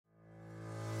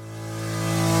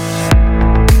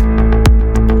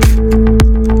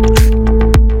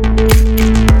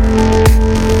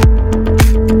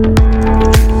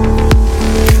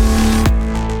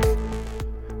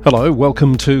Hello,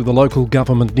 welcome to the Local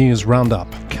Government News Roundup.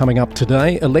 Coming up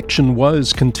today, election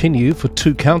woes continue for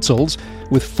two councils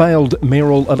with failed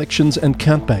mayoral elections and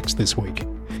countbacks this week.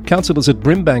 Councillors at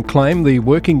Brimbank claim the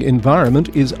working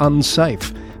environment is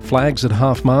unsafe. Flags at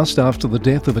half-mast after the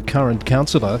death of a current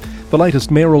councillor. The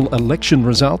latest mayoral election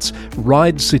results.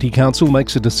 Ryde City Council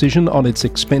makes a decision on its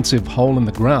expensive hole in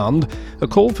the ground. A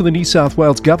call for the New South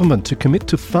Wales Government to commit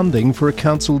to funding for a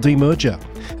council demerger.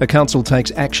 A council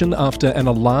takes action after an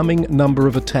alarming number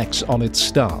of attacks on its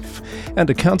staff. And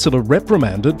a councillor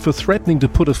reprimanded for threatening to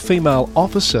put a female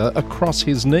officer across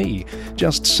his knee.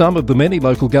 Just some of the many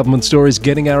local government stories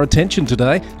getting our attention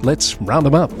today. Let's round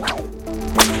them up.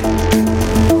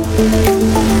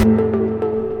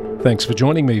 Thanks for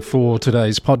joining me for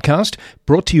today's podcast,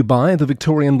 brought to you by the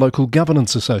Victorian Local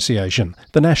Governance Association,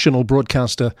 the national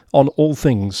broadcaster on all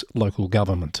things local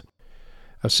government.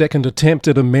 A second attempt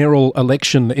at a mayoral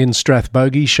election in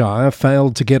Strathbogie Shire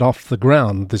failed to get off the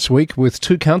ground this week, with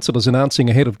two councillors announcing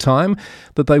ahead of time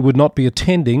that they would not be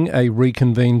attending a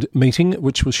reconvened meeting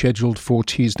which was scheduled for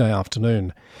Tuesday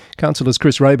afternoon. Councillors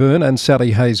Chris Rayburn and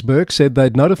Sally Hayes-Burke said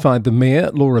they'd notified the Mayor,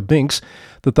 Laura Binks,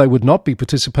 that they would not be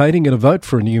participating in a vote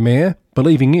for a new mayor,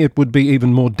 believing it would be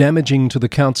even more damaging to the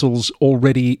council's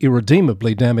already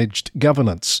irredeemably damaged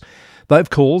governance. They've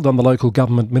called on the local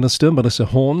government minister, Melissa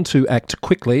Horne, to act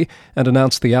quickly and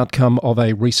announce the outcome of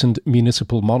a recent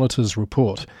municipal monitors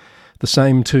report. The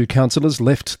same two councillors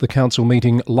left the council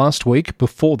meeting last week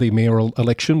before the mayoral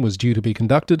election was due to be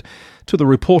conducted, to the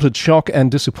reported shock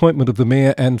and disappointment of the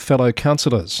mayor and fellow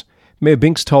councillors. Mayor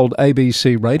Binks told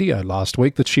ABC Radio last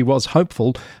week that she was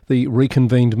hopeful the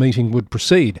reconvened meeting would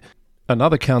proceed.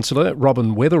 Another councillor,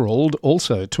 Robin Weatherald,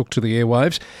 also took to the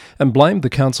airwaves and blamed the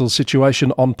council's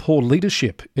situation on poor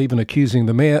leadership, even accusing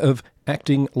the mayor of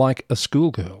acting like a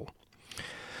schoolgirl.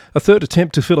 A third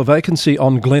attempt to fill a vacancy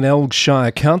on Glenelg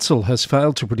Shire Council has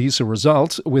failed to produce a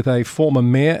result, with a former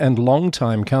mayor and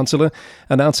long-time councillor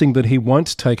announcing that he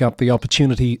won't take up the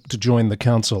opportunity to join the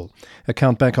council. A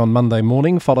countback on Monday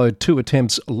morning followed two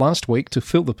attempts last week to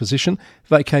fill the position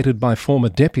vacated by former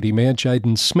Deputy Mayor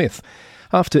Jaden Smith.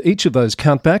 After each of those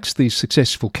countbacks, the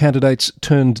successful candidates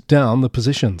turned down the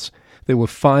positions. There were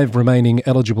 5 remaining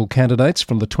eligible candidates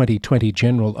from the 2020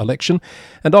 general election,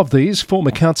 and of these,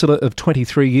 former councillor of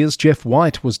 23 years Jeff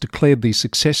White was declared the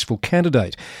successful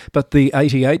candidate, but the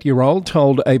 88-year-old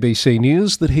told ABC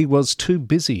News that he was too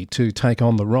busy to take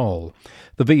on the role.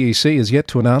 The VEC is yet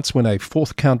to announce when a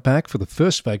fourth countback for the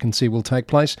first vacancy will take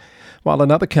place, while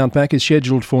another countback is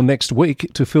scheduled for next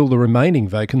week to fill the remaining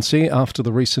vacancy after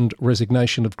the recent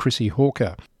resignation of Chrissy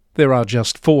Hawker. There are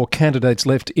just 4 candidates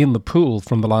left in the pool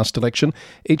from the last election,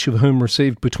 each of whom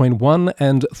received between 1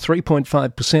 and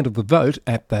 3.5% of the vote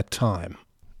at that time.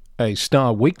 A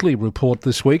Star Weekly report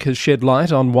this week has shed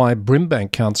light on why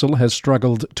Brimbank Council has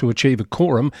struggled to achieve a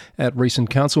quorum at recent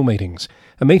council meetings.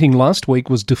 A meeting last week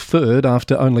was deferred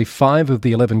after only 5 of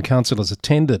the 11 councillors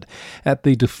attended. At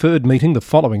the deferred meeting the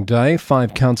following day,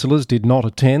 5 councillors did not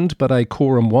attend, but a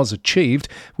quorum was achieved,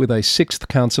 with a 6th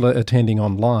councillor attending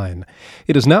online.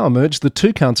 It has now emerged that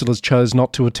 2 councillors chose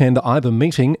not to attend either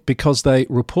meeting because they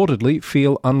reportedly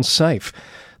feel unsafe.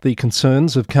 The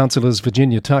concerns of councillors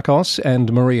Virginia Takos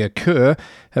and Maria Kerr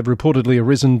have reportedly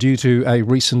arisen due to a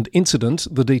recent incident,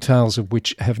 the details of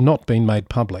which have not been made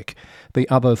public. The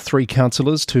other 3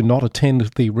 councillors to not attend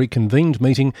the reconvened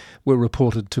meeting were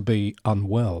reported to be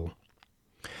unwell.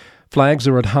 Flags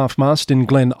are at half-mast in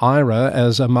Glen Ira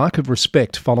as a mark of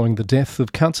respect following the death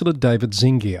of Councillor David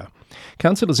Zingier.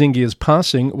 Councillor Zingier's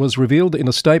passing was revealed in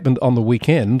a statement on the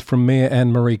weekend from Mayor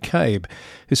Anne-Marie Cabe,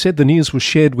 who said the news was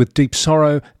shared with deep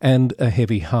sorrow and a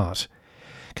heavy heart.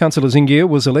 Councillor Zingier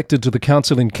was elected to the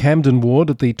council in Camden Ward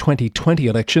at the 2020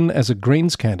 election as a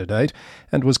Greens candidate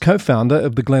and was co-founder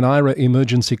of the Glen Ira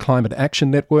Emergency Climate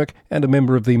Action Network and a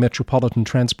member of the Metropolitan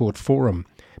Transport Forum.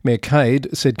 Mayor Cade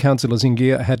said Councillor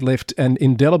Zingier had left an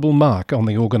indelible mark on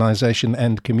the organisation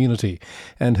and community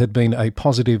and had been a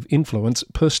positive influence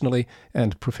personally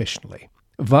and professionally.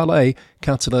 Valet,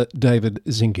 Councillor David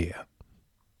Zingier.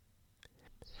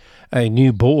 A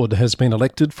new board has been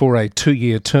elected for a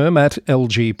 2-year term at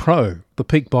LG Pro, the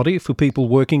peak body for people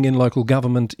working in local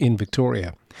government in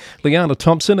Victoria. Liana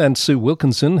Thompson and Sue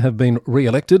Wilkinson have been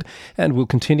re-elected and will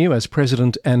continue as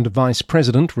President and Vice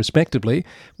President, respectively,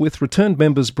 with returned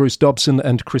members Bruce Dobson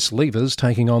and Chris Levers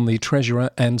taking on the Treasurer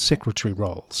and Secretary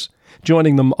roles.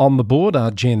 Joining them on the board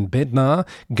are Jen Bednar,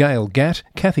 Gail Gatt,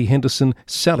 Kathy Henderson,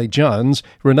 Sally Jones,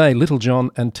 Renee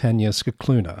Littlejohn and Tanya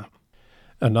Skakluna.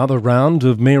 Another round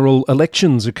of mayoral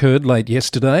elections occurred late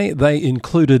yesterday. They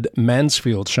included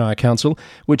Mansfield Shire Council,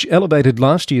 which elevated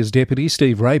last year's Deputy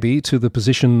Steve Raby to the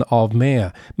position of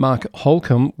Mayor. Mark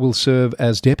Holcomb will serve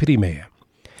as Deputy Mayor.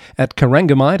 At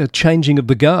Corangamite, a changing of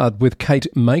the guard with Kate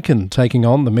Macon taking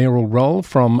on the mayoral role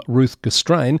from Ruth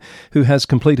Gastrain, who has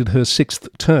completed her 6th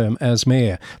term as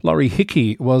Mayor. Laurie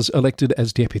Hickey was elected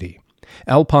as Deputy.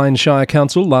 Alpine Shire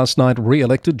Council last night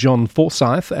re-elected John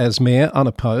Forsyth as Mayor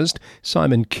unopposed.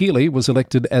 Simon Keeley was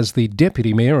elected as the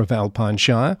Deputy Mayor of Alpine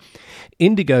Shire.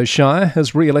 Indigo Shire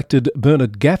has re-elected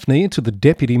Bernard Gaffney to the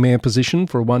Deputy Mayor position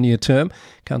for a 1-year term.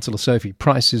 Councillor Sophie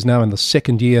Price is now in the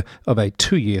 2nd year of a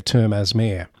 2-year term as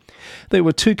Mayor. There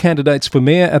were 2 candidates for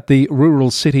mayor at the rural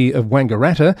city of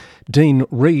Wangaratta. Dean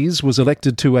Rees was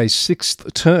elected to a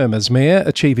 6th term as mayor,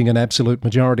 achieving an absolute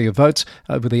majority of votes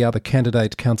over the other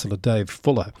candidate, Councillor Dave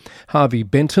Fuller. Harvey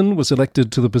Benton was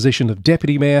elected to the position of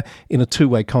deputy mayor in a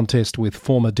 2-way contest with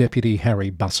former deputy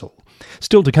Harry Bussell.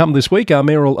 Still to come this week are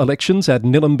mayoral elections at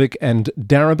Nillumbik and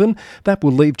Darebin. That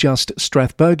will leave just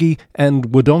Strathbogie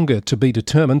and Wodonga to be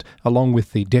determined, along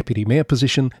with the deputy mayor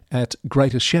position at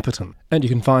Greater Shepparton. And you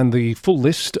can find the full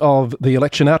list of the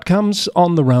election outcomes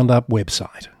on the Roundup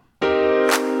website.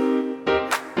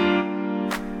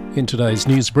 In today's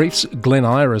news briefs, Glen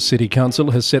Ira City Council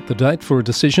has set the date for a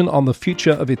decision on the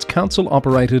future of its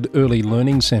council-operated early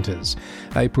learning centres.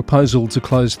 A proposal to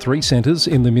close 3 centres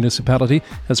in the municipality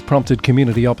has prompted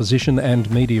community opposition and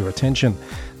media attention.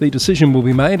 The decision will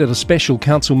be made at a special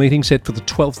council meeting set for the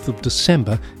 12th of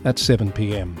December at 7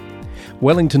 p.m.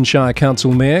 Wellington Shire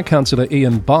Council Mayor, Councillor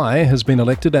Ian Bye, has been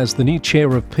elected as the new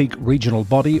chair of Peak Regional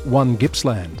Body 1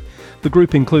 Gippsland. The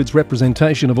group includes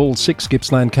representation of all 6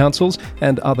 Gippsland councils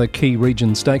and other key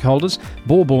region stakeholders.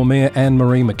 Baw Baw Mayor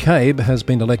Anne-Marie McCabe has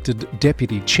been elected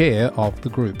Deputy Chair of the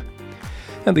group.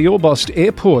 And the Orbost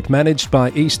Airport, managed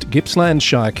by East Gippsland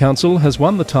Shire Council, has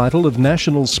won the title of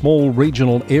National Small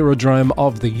Regional Aerodrome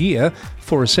of the Year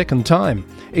for a 2nd time.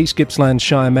 East Gippsland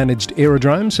Shire managed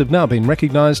aerodromes have now been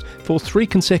recognised for 3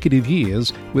 consecutive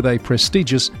years with a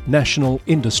prestigious National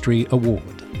Industry Award.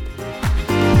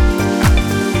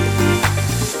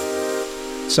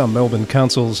 Some Melbourne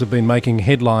councils have been making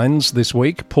headlines this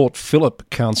week. Port Phillip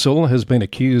Council has been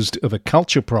accused of a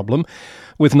culture problem,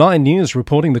 with 9 News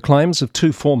reporting the claims of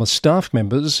 2 former staff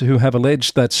members who have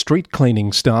alleged that street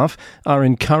cleaning staff are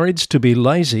encouraged to be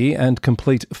lazy and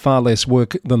complete far less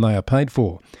work than they are paid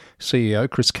for. CEO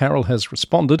Chris Carroll has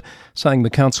responded, saying the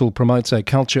council promotes a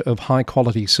culture of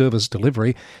high-quality service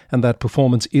delivery and that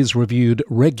performance is reviewed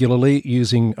regularly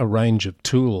using a range of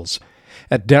tools.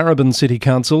 At Darebin City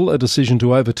Council, a decision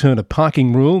to overturn a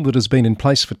parking rule that has been in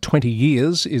place for 20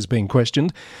 years is being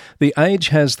questioned. The Age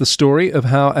has the story of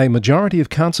how a majority of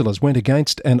councillors went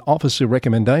against an officer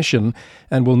recommendation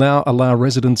and will now allow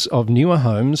residents of newer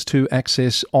homes to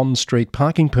access on-street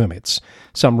parking permits.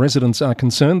 Some residents are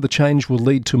concerned the change will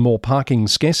lead to more parking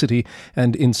scarcity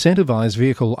and incentivise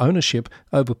vehicle ownership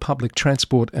over public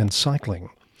transport and cycling.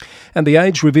 And The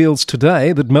Age reveals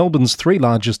today that Melbourne's 3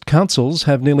 largest councils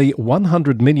have nearly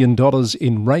 $100 million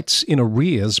in rates in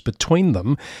arrears between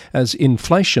them as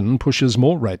inflation pushes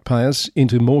more ratepayers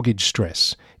into mortgage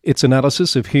stress. Its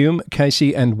analysis of Hume,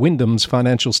 Casey and Wyndham's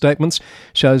financial statements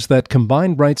shows that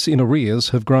combined rates in arrears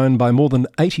have grown by more than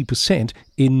 80%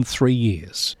 in 3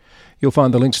 years. You'll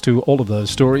find the links to all of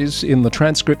those stories in the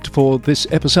transcript for this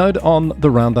episode on the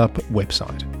Roundup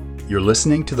website. You're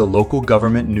listening to the Local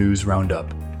Government News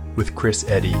Roundup with Chris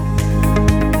Eddy.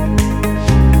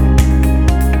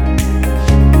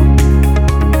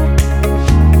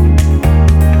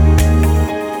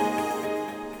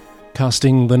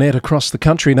 Casting the net across the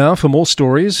country now for more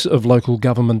stories of local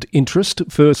government interest.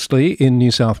 Firstly, in New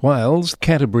South Wales,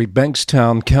 Canterbury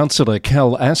Bankstown councillor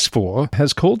Cal Asfor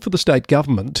has called for the state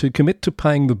government to commit to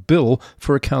paying the bill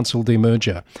for a council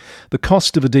demerger. The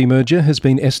cost of a demerger has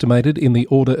been estimated in the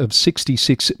order of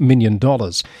 $66 million,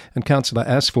 and Councillor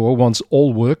Asfor wants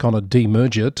all work on a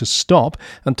demerger to stop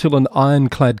until an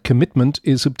ironclad commitment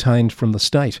is obtained from the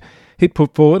state. He'd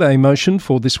put forward a motion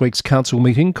for this week's council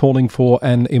meeting calling for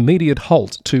an immediate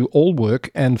halt to all work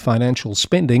and financial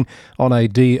spending on a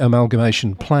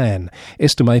de-amalgamation plan,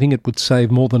 estimating it would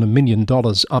save more than $1 million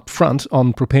up front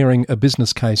on preparing a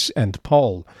business case and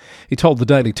poll. He told the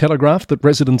Daily Telegraph that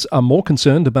residents are more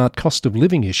concerned about cost of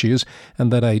living issues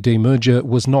and that a demerger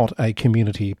was not a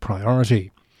community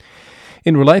priority.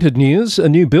 In related news, a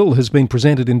new bill has been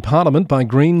presented in Parliament by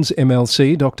Greens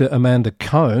MLC Dr Amanda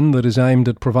Cohn that is aimed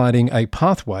at providing a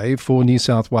pathway for New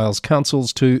South Wales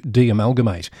councils to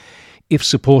de-amalgamate. If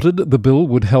supported, the bill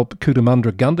would help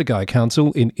Cootamundra-Gundagai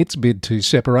Council in its bid to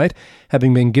separate,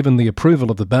 having been given the approval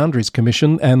of the Boundaries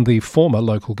Commission and the former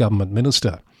local government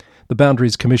minister. The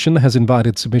Boundaries Commission has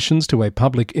invited submissions to a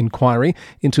public inquiry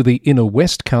into the Inner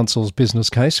West Council's business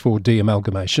case for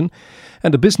de-amalgamation,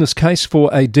 and a business case for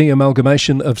a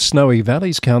de-amalgamation of Snowy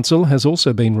Valleys Council has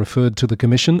also been referred to the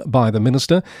Commission by the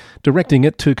Minister, directing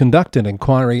it to conduct an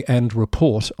inquiry and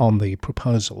report on the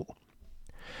proposal.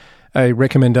 A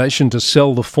recommendation to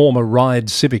sell the former Ryde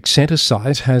Civic Centre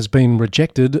site has been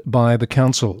rejected by the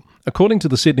Council. According to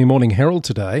the Sydney Morning Herald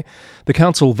today, the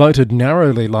Council voted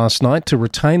narrowly last night to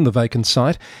retain the vacant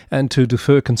site and to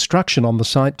defer construction on the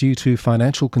site due to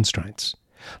financial constraints.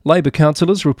 Labor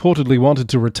councillors reportedly wanted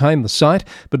to retain the site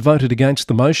but voted against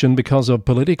the motion because of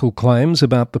political claims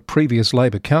about the previous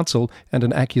Labor council and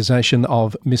an accusation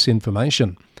of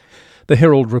misinformation. The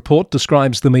Herald report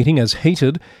describes the meeting as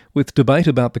heated, with debate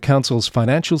about the council's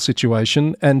financial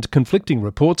situation and conflicting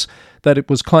reports that it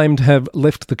was claimed to have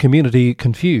left the community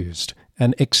confused.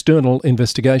 An external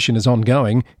investigation is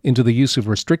ongoing into the use of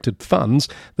restricted funds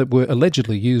that were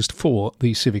allegedly used for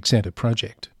the Civic Centre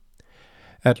project.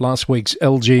 At last week's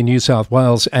LG New South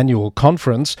Wales annual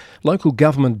conference, local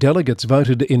government delegates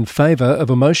voted in favour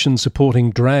of a motion supporting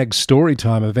drag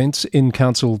storytime events in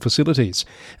council facilities,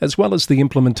 as well as the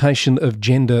implementation of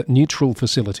gender-neutral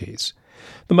facilities.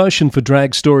 The motion for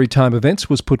drag storytime events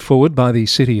was put forward by the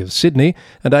City of Sydney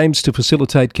and aims to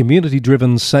facilitate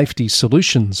community-driven safety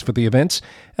solutions for the events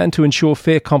and to ensure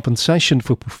fair compensation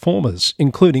for performers,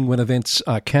 including when events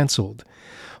are cancelled.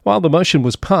 While the motion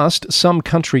was passed, some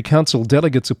country council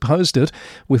delegates opposed it,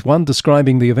 with one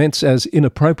describing the events as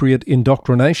inappropriate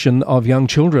indoctrination of young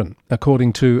children,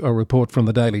 according to a report from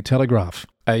the Daily Telegraph.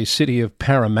 A City of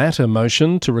Parramatta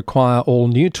motion to require all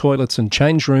new toilets and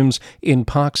change rooms in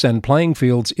parks and playing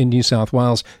fields in New South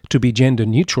Wales to be gender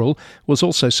neutral was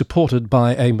also supported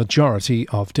by a majority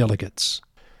of delegates.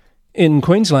 In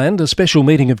Queensland, a special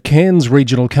meeting of Cairns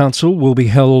Regional Council will be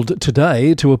held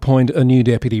today to appoint a new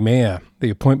Deputy Mayor. The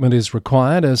appointment is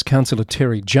required as Councillor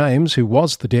Terry James, who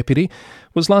was the Deputy,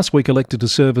 was last week elected to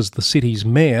serve as the city's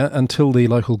Mayor until the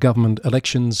local government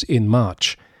elections in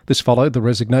March. This followed the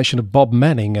resignation of Bob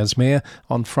Manning as Mayor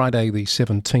on Friday the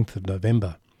 17th of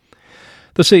November.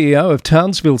 The CEO of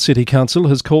Townsville City Council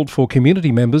has called for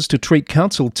community members to treat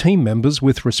council team members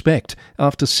with respect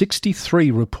after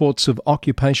 63 reports of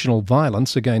occupational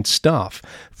violence against staff.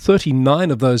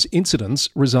 39 of those incidents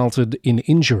resulted in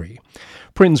injury.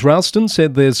 Prince Ralston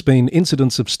said there's been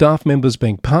incidents of staff members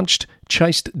being punched,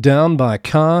 chased down by a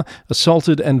car,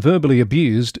 assaulted and verbally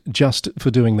abused just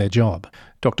for doing their job.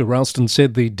 Dr Ralston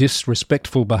said the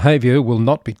disrespectful behaviour will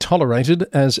not be tolerated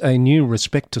as a new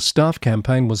Respect to Staff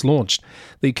campaign was launched.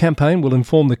 The campaign will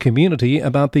inform the community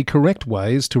about the correct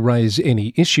ways to raise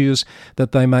any issues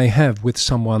that they may have with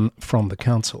someone from the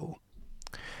council.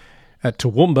 At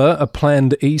Toowoomba, a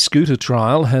planned e-scooter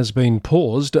trial has been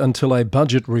paused until a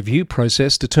budget review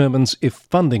process determines if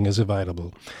funding is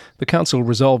available. The council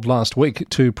resolved last week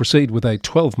to proceed with a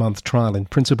 12-month trial in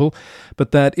principle,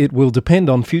 but that it will depend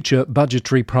on future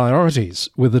budgetary priorities,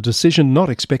 with a decision not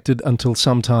expected until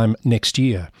sometime next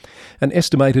year. An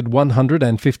estimated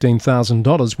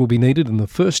 $115,000 will be needed in the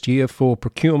first year for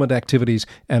procurement activities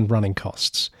and running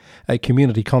costs. A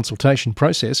community consultation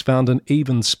process found an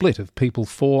even split of people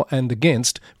for and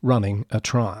against running a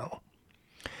trial.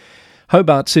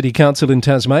 Hobart City Council in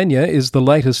Tasmania is the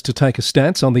latest to take a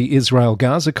stance on the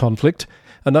Israel-Gaza conflict.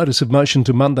 A notice of motion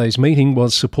to Monday's meeting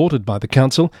was supported by the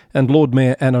council, and Lord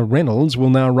Mayor Anna Reynolds will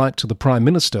now write to the Prime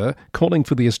Minister calling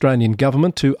for the Australian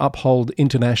government to uphold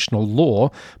international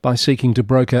law by seeking to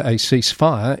broker a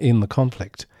ceasefire in the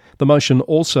conflict. The motion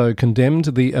also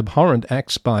condemned the abhorrent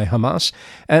acts by Hamas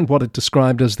and what it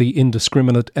described as the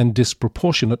indiscriminate and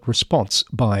disproportionate response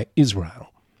by Israel.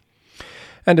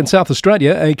 And in South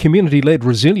Australia, a community-led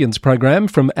resilience program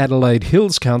from Adelaide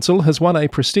Hills Council has won a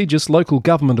prestigious local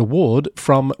government award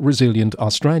from Resilient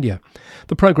Australia.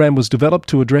 The program was developed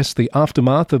to address the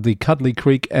aftermath of the Cuddly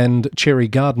Creek and Cherry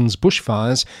Gardens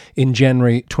bushfires in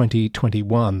January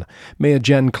 2021. Mayor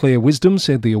Jan Claire Wisdom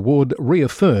said the award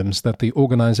reaffirms that the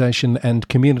organisation and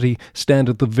community stand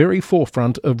at the very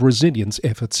forefront of resilience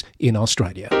efforts in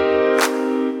Australia.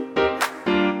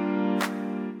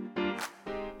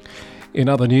 In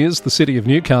other news, the City of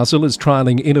Newcastle is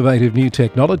trialling innovative new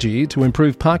technology to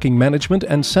improve parking management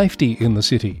and safety in the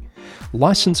city.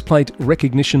 Licence plate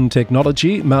recognition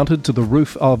technology mounted to the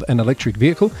roof of an electric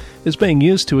vehicle is being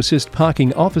used to assist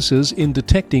parking officers in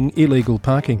detecting illegal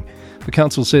parking. The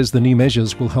council says the new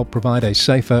measures will help provide a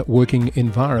safer working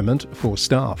environment for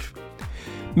staff.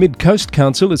 Mid Coast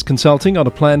Council is consulting on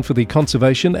a plan for the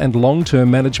conservation and long-term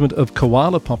management of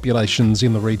koala populations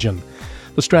in the region.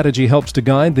 The strategy helps to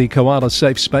guide the Koala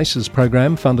Safe Spaces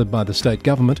program funded by the state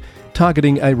government,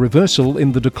 targeting a reversal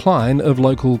in the decline of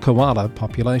local koala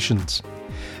populations.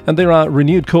 And there are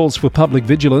renewed calls for public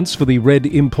vigilance for the red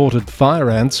imported fire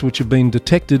ants which have been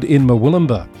detected in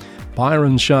Murwillumbah.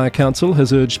 Byron Shire Council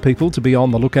has urged people to be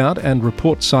on the lookout and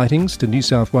report sightings to New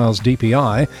South Wales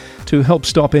DPI to help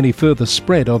stop any further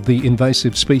spread of the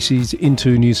invasive species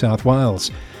into New South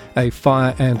Wales. A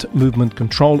fire ant movement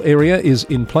control area is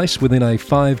in place within a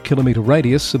 5-kilometre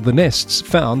radius of the nests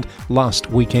found last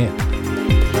weekend.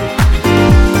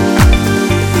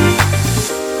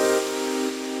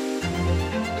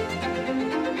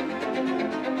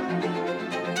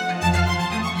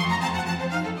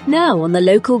 Now on the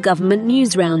Local Government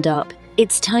News Roundup,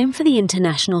 it's time for the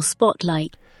International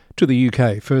Spotlight. To the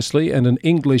UK, firstly, and an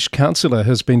English councillor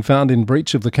has been found in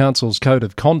breach of the council's code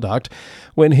of conduct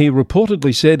when he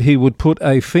reportedly said he would put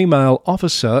a female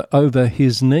officer over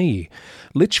his knee.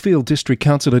 Lichfield District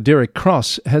Councillor Derek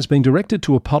Cross has been directed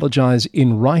to apologise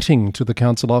in writing to the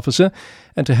council officer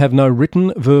and to have no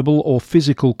written, verbal or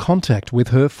physical contact with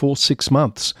her for 6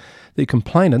 months. The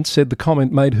complainant said the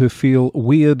comment made her feel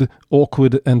weird,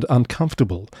 awkward and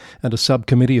uncomfortable, and a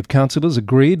subcommittee of councillors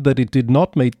agreed that it did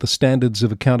not meet the standards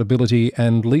of accountability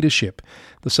and leadership.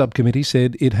 The subcommittee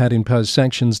said it had imposed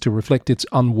sanctions to reflect its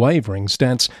unwavering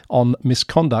stance on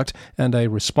misconduct and a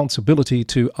responsibility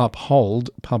to uphold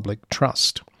public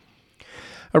trust.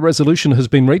 A resolution has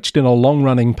been reached in a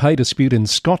long-running pay dispute in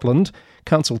Scotland.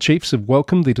 Council chiefs have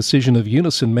welcomed the decision of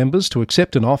Unison members to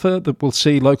accept an offer that will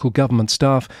see local government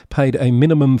staff paid a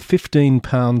minimum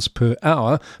 £15 per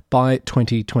hour by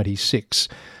 2026.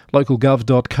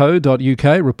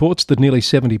 Localgov.co.uk reports that nearly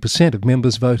 70% of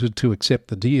members voted to accept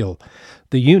the deal.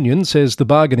 The union says the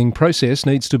bargaining process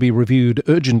needs to be reviewed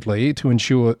urgently to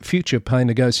ensure future pay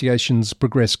negotiations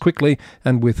progress quickly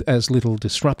and with as little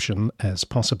disruption as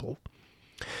possible.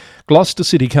 Gloucester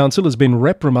City Council has been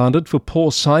reprimanded for poor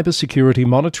cybersecurity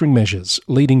monitoring measures,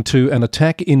 leading to an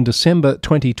attack in December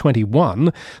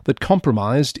 2021 that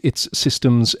compromised its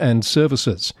systems and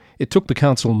services. It took the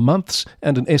council months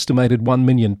and an estimated £1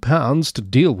 million to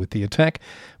deal with the attack,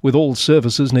 with all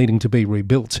services needing to be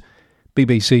rebuilt.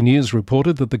 BBC News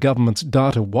reported that the government's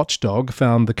data watchdog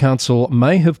found the council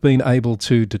may have been able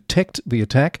to detect the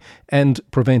attack and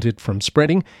prevent it from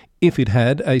spreading if it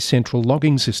had a central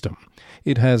logging system.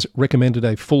 It has recommended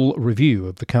a full review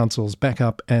of the council's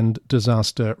backup and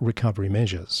disaster recovery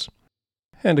measures.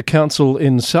 And a council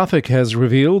in Suffolk has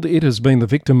revealed it has been the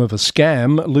victim of a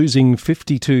scam, losing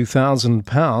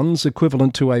 £52,000,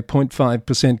 equivalent to a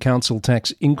 0.5% council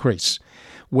tax increase.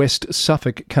 West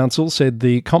Suffolk Council said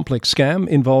the complex scam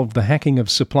involved the hacking of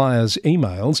suppliers'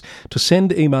 emails to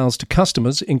send emails to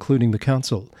customers, including the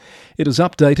council. It has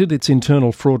updated its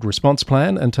internal fraud response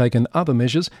plan and taken other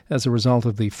measures as a result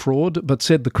of the fraud, but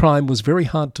said the crime was very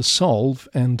hard to solve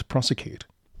and prosecute.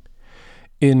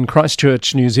 In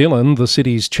Christchurch, New Zealand, the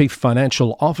city's chief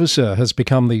financial officer has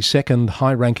become the second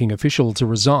high-ranking official to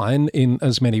resign in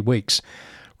as many weeks.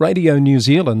 Radio New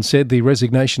Zealand said the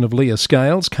resignation of Leah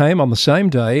Scales came on the same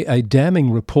day a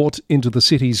damning report into the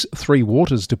city's Three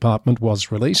Waters department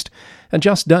was released, and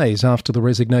just days after the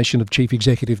resignation of Chief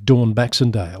Executive Dawn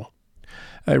Baxendale.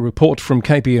 A report from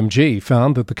KPMG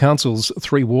found that the council's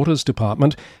Three Waters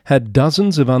department had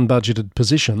dozens of unbudgeted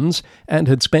positions and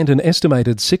had spent an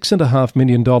estimated $6.5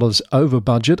 million over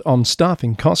budget on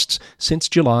staffing costs since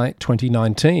July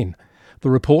 2019. The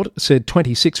report said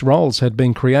 26 roles had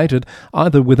been created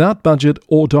either without budget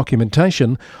or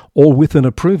documentation or with an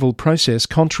approval process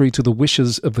contrary to the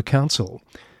wishes of the council.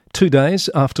 2 days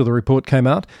after the report came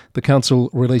out, the council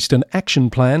released an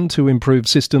action plan to improve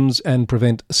systems and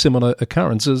prevent similar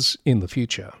occurrences in the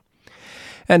future.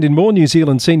 And in more New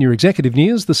Zealand senior executive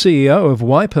news, the CEO of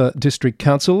Waipa District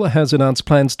Council has announced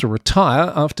plans to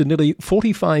retire after nearly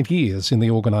 45 years in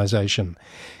the organisation.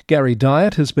 Gary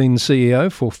Dyatt has been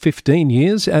CEO for 15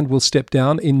 years and will step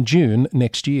down in June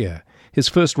next year. His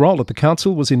first role at the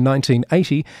council was in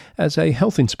 1980 as a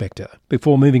health inspector,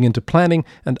 before moving into planning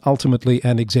and ultimately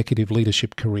an executive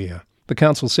leadership career. The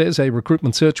council says a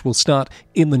recruitment search will start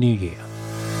in the new year.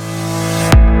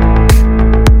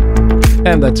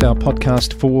 And that's our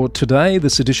podcast for today.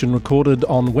 This edition recorded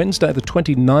on Wednesday the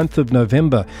 29th of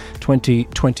November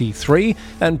 2023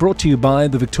 and brought to you by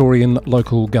the Victorian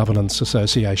Local Governance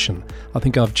Association. I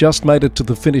think I've just made it to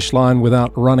the finish line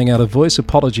without running out of voice.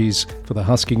 Apologies for the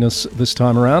huskiness this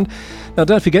time around. Now,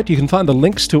 don't forget, you can find the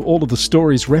links to all of the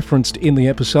stories referenced in the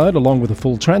episode, along with a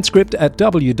full transcript, at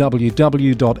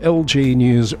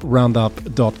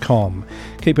www.lgnewsroundup.com.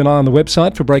 Keep an eye on the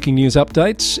website for breaking news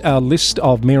updates, our list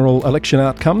of mayoral election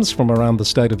outcomes from around the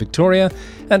state of Victoria,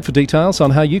 and for details on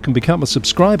how you can become a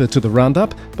subscriber to the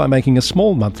Roundup by making a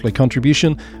small monthly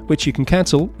contribution, which you can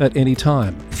cancel at any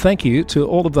time. Thank you to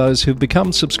all of those who've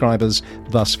become subscribers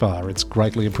thus far. It's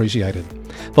greatly appreciated.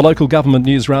 The Local Government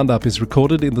News Roundup is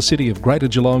recorded in the city of Greater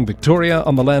Geelong, Victoria,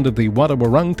 on the land of the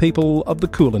Wadawurrung people of the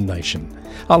Kulin Nation.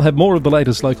 I'll have more of the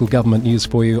latest local government news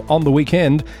for you on the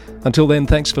weekend. Until then,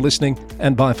 thanks for listening,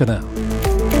 and bye for now.